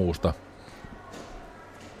kalastelusta ja muusta.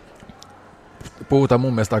 Puhutaan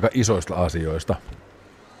mun mielestä aika isoista asioista.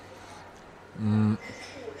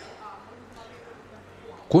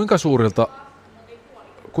 Kuinka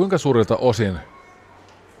suurilta osin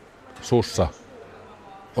sussa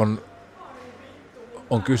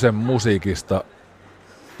on kyse musiikista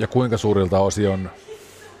ja kuinka suurilta osin on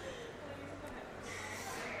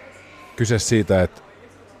kyse siitä, että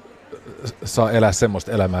saa elää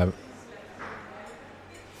semmoista elämää,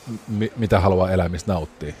 mitä haluaa elämistä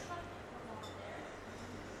nauttia?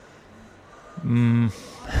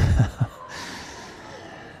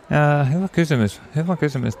 Hyvä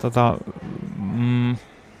kysymys.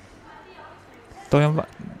 Toi on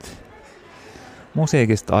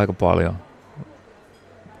musiikista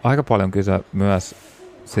aika paljon kyse myös,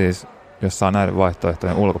 siis jos saa näiden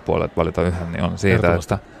vaihtoehtojen ulkopuolelle valita yhden, niin on siitä,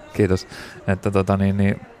 että kiitos, että,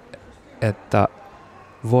 että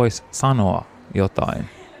vois sanoa jotain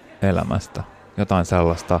elämästä, jotain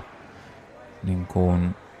sellaista, niin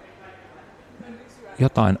kuin,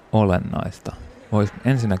 jotain olennaista.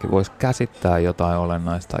 Ensinnäkin voisi käsittää jotain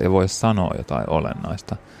olennaista ja voisi sanoa jotain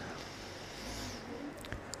olennaista.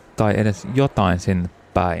 Tai edes jotain sinne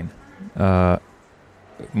päin.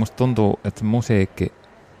 Musta tuntuu, että musiikki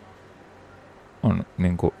on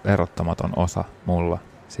niin kuin erottamaton osa mulla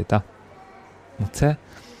sitä. Mutta se,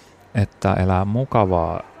 että elää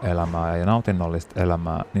mukavaa elämää ja nautinnollista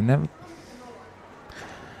elämää, niin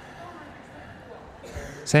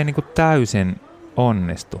se ei niin kuin täysin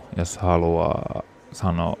onnistu, jos haluaa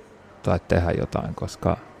sanoa tai tehdä jotain,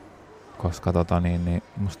 koska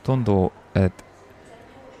musta tuntuu, että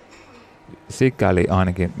sikäli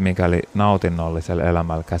ainakin mikäli nautinnollisella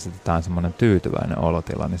elämällä käsitetään semmoinen tyytyväinen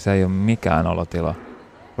olotila, niin se ei ole mikään olotila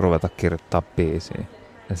ruveta kirjoittaa biisiä.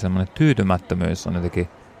 Ja semmoinen tyytymättömyys on jotenkin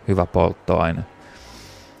hyvä polttoaine.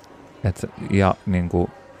 Ja niinku,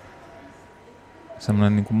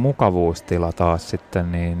 semmoinen niinku mukavuustila taas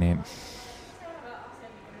sitten, niin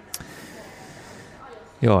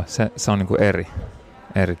joo, se on niinku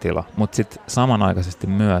eri tila. Mutta sitten samanaikaisesti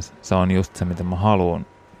myös se on just se, mitä mä haluan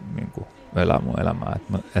niinku elää mun elämää,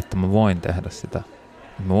 että mä voin tehdä sitä.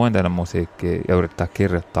 Mä voin tehdä musiikkia ja yrittää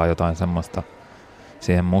kirjoittaa jotain semmoista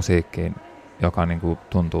siihen musiikkiin, joka niinku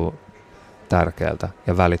tuntuu tärkeältä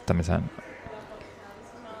ja välittämisen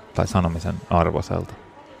tai sanomisen arvoiselta.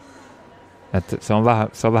 Että se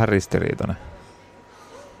on vähän ristiriitainen.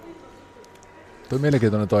 Toi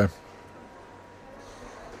mielenkiintoinen toi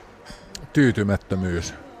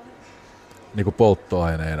tyytymättömyys niinku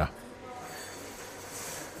polttoaineena.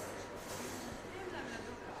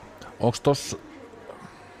 Onko tossa,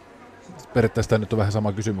 periaatteessa nyt on vähän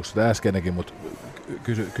sama kysymys kuin äskeinenkin, mutta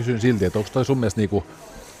kysyn silti, että onko toi sun mielestä niinku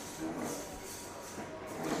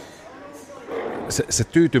se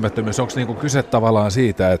tyytymättömyys, onko niinku kyse tavallaan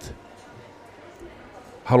siitä, että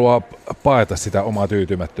haluaa paeta sitä omaa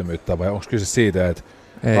tyytymättömyyttä, vai onko kyse siitä, että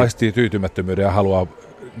aistii tyytymättömyyden ja haluaa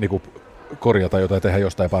niinku korjata jotain ja tehdä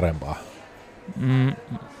jostain parempaa?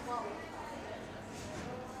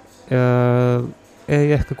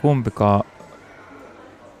 Ei ehkä kumpikaan,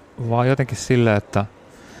 vaan jotenkin silleen, että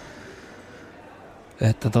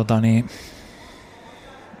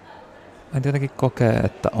jotenkin kokee,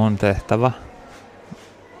 että on tehtävä.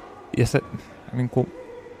 Ja se niinku,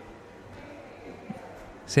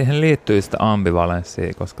 siihen liittyy sitä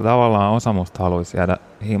ambivalenssia, koska tavallaan osa musta haluaisi jäädä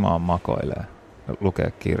himaan makoilemaan,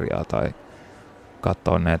 lukea kirjaa tai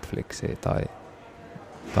katsoa Netflixiä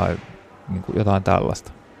tai niinku jotain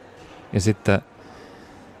tällaista. Ja sitten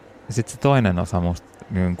se toinen osa musta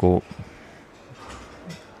niinku,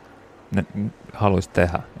 ne haluaisi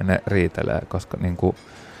tehdä ja ne riitelee, koska niinku,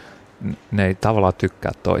 ne ei tavallaan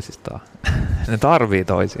tykkää toisistaan. Ne tarvii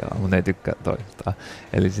toisiaan, mutta ne ei tykkää toisistaan.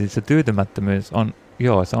 Eli siis se tyytymättömyys on,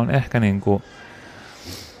 joo, se on ehkä niinku,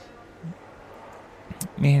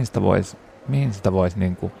 mihin sitä vois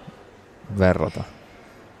niinku verrata.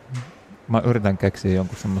 Mä yritän keksiä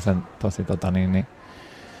jonkun semmoisen tosi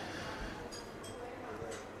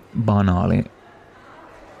banaali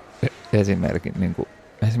esimerkin, niinku,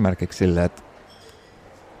 esimerkiksi silleen, että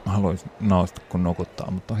mä haluaisin nousta kun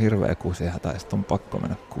nukuttaa, mutta on hirveä kusihätä ja sitten on pakko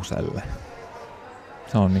mennä kuselle.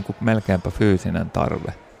 Se on niinku melkeinpä fyysinen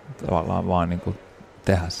tarve tavallaan vaan niinku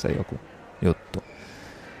tehdä se joku juttu.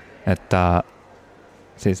 Että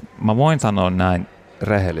siis mä voin sanoa näin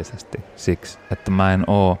rehellisesti siksi, että mä en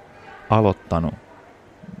oo aloittanut,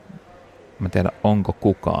 mä en tiedä onko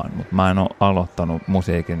kukaan, mutta mä en oo aloittanut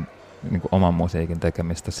musiikin, niinku oman musiikin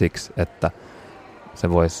tekemistä siksi, että se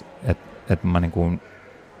vois, että mä niinku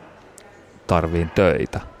tarviin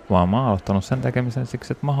töitä, vaan mä oon aloittanut sen tekemisen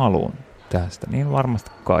siksi, että mä haluan tehdä sitä. Niin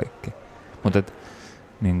varmasti kaikki. Mutta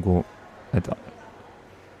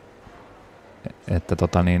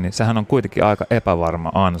sehän on kuitenkin aika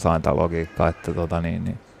epävarma ansaintalogiikka, että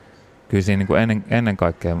kyllä siinä niinku ennen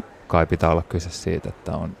kaikkea kai pitää olla kyse siitä,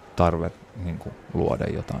 että on tarve niinku luoda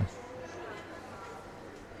jotain.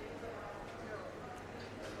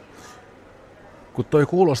 Kun toi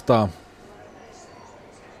kuulostaa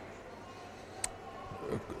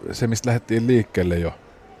se, mistä lähdettiin liikkeelle jo.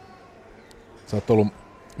 Sä oot ollut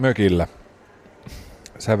mökillä,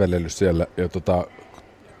 sävellellyt siellä ja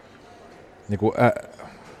niinku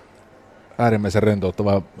äärimmäisen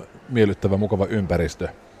rentouttava, miellyttävä, mukava ympäristö.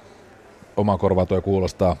 Oman korvaan toi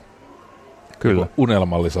kuulostaa kyllä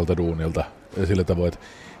unelmalliselta duunilta ja sillä tavoin,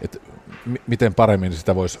 että miten paremmin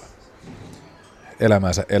sitä voisi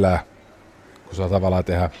elämänsä elää, kun saa tavallaan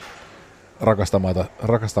tehdä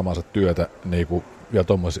rakastamaansa työtä niin kuin vielä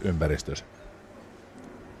tuommoisessa ympäristössä.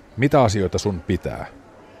 Mitä asioita sun pitää?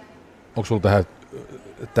 Onko sulla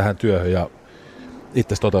tähän työhön ja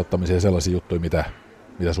itsesi toteuttamiseen sellaisia juttuja, mitä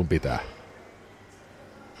sun pitää?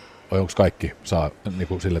 Vai onko kaikki saa niin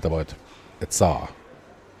kuin sillä tavoin, että saa?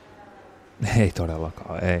 Ei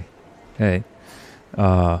todellakaan, ei.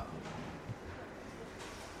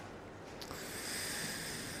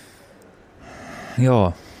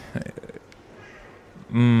 Joo.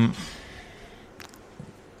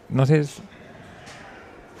 No siis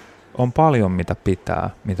on paljon mitä pitää,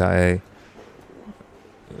 mitä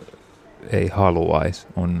ei haluaisi.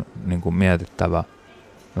 On niin kuin mietittävä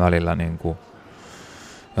välillä niin kuin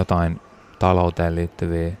jotain talouteen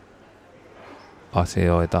liittyviä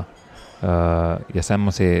asioita ja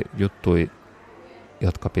semmoisia juttuja,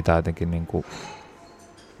 jotka pitää jotenkin niin kuin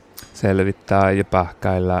selvittää ja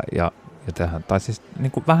pähkäillä ja tehdä. Tai siis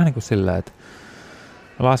niin kuin, vähän niin kuin silleen, että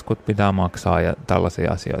laskut pitää maksaa ja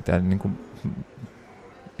tällaisia asioita. Ja niin kuin,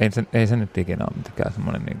 ei se nyt ikinä ole mitenkään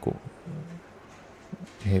semmoinen niin kuin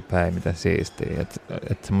hei, mitä siistiä.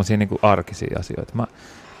 Että semmoisia niin kuin arkisia asioita.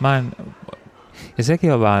 Mä en, ja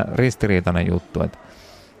sekin on vähän ristiriitainen juttu, että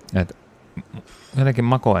jotenkin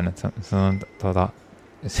mä koen, että se on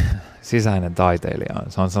sisäinen taiteilija.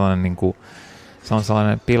 Se on sellainen niin kuin, se on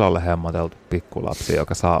sellainen pilalle hemmoteltu pikkulapsi,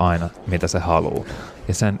 joka saa aina mitä se haluaa.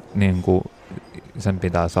 Ja sen, niin kuin, sen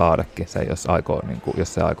pitää saadakin, se,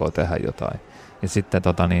 jos se aikoo tehdä jotain. Ja sitten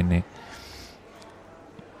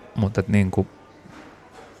mutta niin kuin,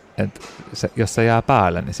 jos se jää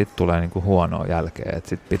päälle, niin sitten tulee niin kuin huonoa jälkeä. Että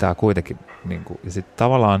sit pitää kuitenkin, niin kuin, ja sitten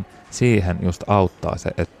tavallaan siihen just auttaa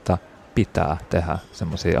se, että pitää tehdä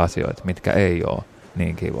semmoisia asioita, mitkä ei ole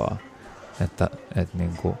niin kivaa. Että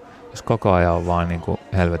niin kuin, jos koko ajan on vaan niin kuin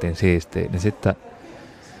helvetin siistiä, niin sitten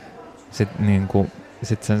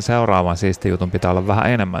sen seuraavan siistiä jutun pitää olla vähän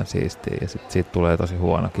enemmän siistiä, ja sitten siitä tulee tosi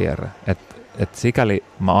huono kierre. Et sikäli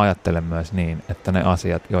mä ajattelen myös niin, että ne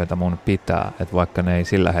asiat, joita mun pitää, että vaikka ne ei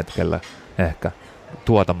sillä hetkellä ehkä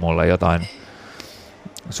tuota mulle jotain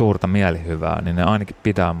suurta mielihyvää, niin ne ainakin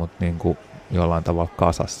pitää mut niin kuin jollain tavalla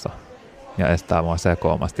kasassa ja estää mua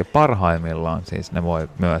sekoamasta. Ja parhaimmillaan siis ne voi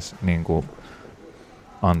myös niin kuin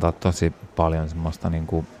antaa tosi paljon semmoista niin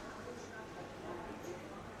kuin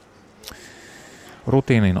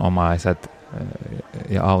rutiininomaiset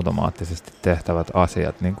ja automaattisesti tehtävät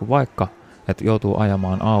asiat, niin kuin vaikka, että joutuu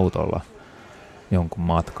ajamaan autolla jonkun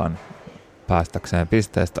matkan päästäkseen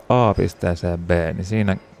pisteestä A pisteeseen B,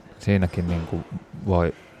 niin siinäkin niin kuin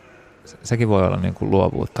sekin voi olla niin kuin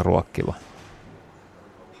luovuutta ruokkiva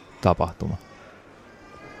tapahtuma.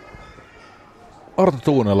 Arto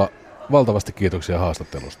Tuunela, valtavasti kiitoksia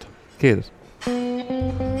haastattelusta. Kiitos.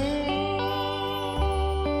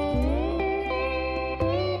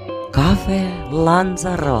 Cafe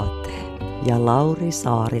Lanzarote ja Lauri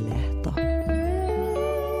Saarilehto.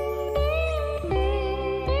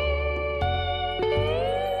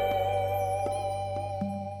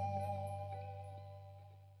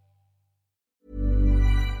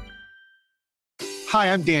 Hi,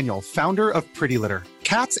 I'm Daniel, founder of Pretty Litter.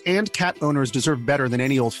 Cats and cat owners deserve better than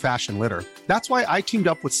any old-fashioned litter. That's why I teamed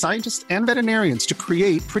up with scientists and veterinarians to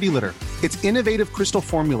create Pretty Litter. Its innovative crystal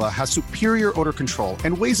formula has superior odor control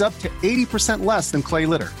and weighs up to 80% less than clay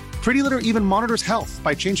litter. Pretty Litter even monitors health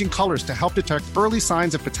by changing colors to help detect early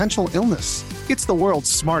signs of potential illness. It's the world's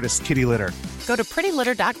smartest kitty litter. Go to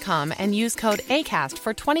prettylitter.com and use code ACAST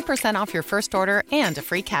for 20% off your first order and a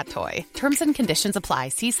free cat toy. Terms and conditions apply.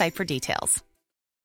 See site for details.